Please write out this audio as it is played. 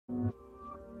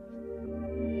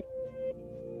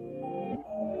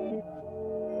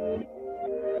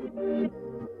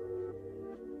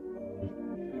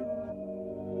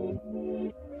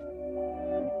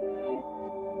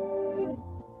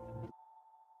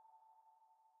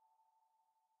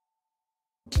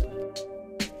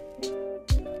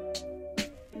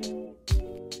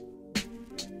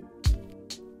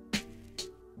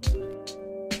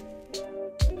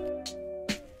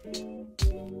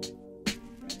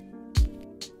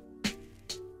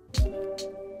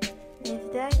If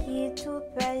the key to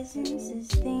presence is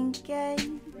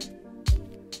thinking,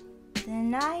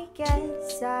 then I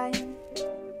guess I'm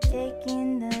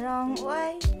taking the long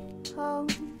way home.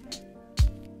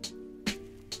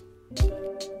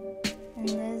 And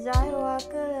as I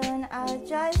walk alone, I'll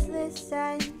just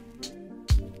listen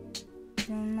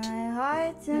to my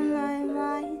heart and my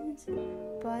mind,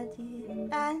 body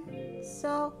and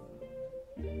soul.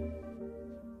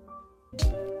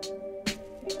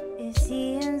 If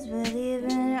seeing's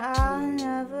believing, I'll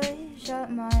never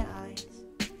shut my eyes.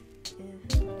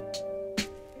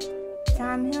 If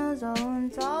time heals all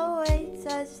wounds, I'll wait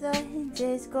as the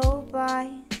days go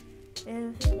by.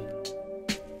 If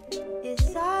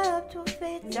it's all up to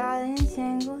fate, I'll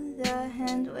entangle the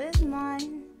hand with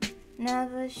mine.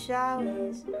 Never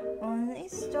showers, only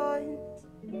storms.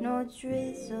 No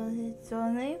drizzle, it's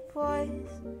only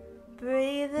poise.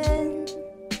 Breathe in,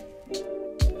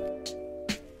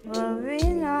 worry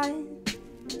not.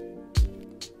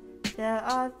 There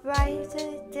are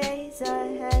brighter days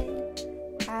ahead.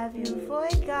 Have you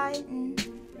forgotten?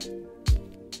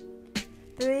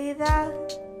 Breathe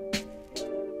out,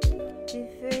 be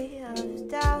free of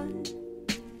doubt.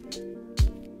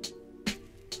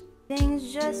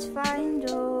 Things just find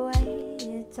a way,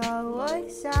 it all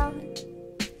works out.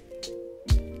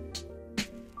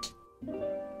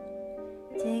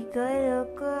 Take a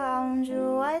look around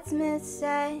you, what's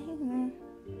missing?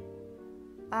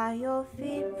 Are your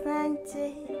feet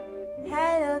planted,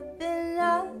 head up in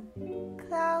the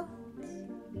clouds?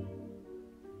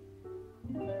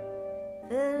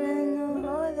 Filling the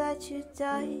hole that you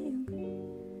dug.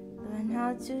 Learn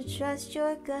how to trust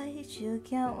your gut. You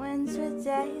can't win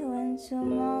today when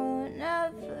tomorrow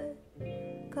never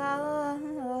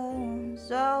comes.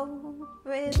 So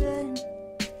breathe in.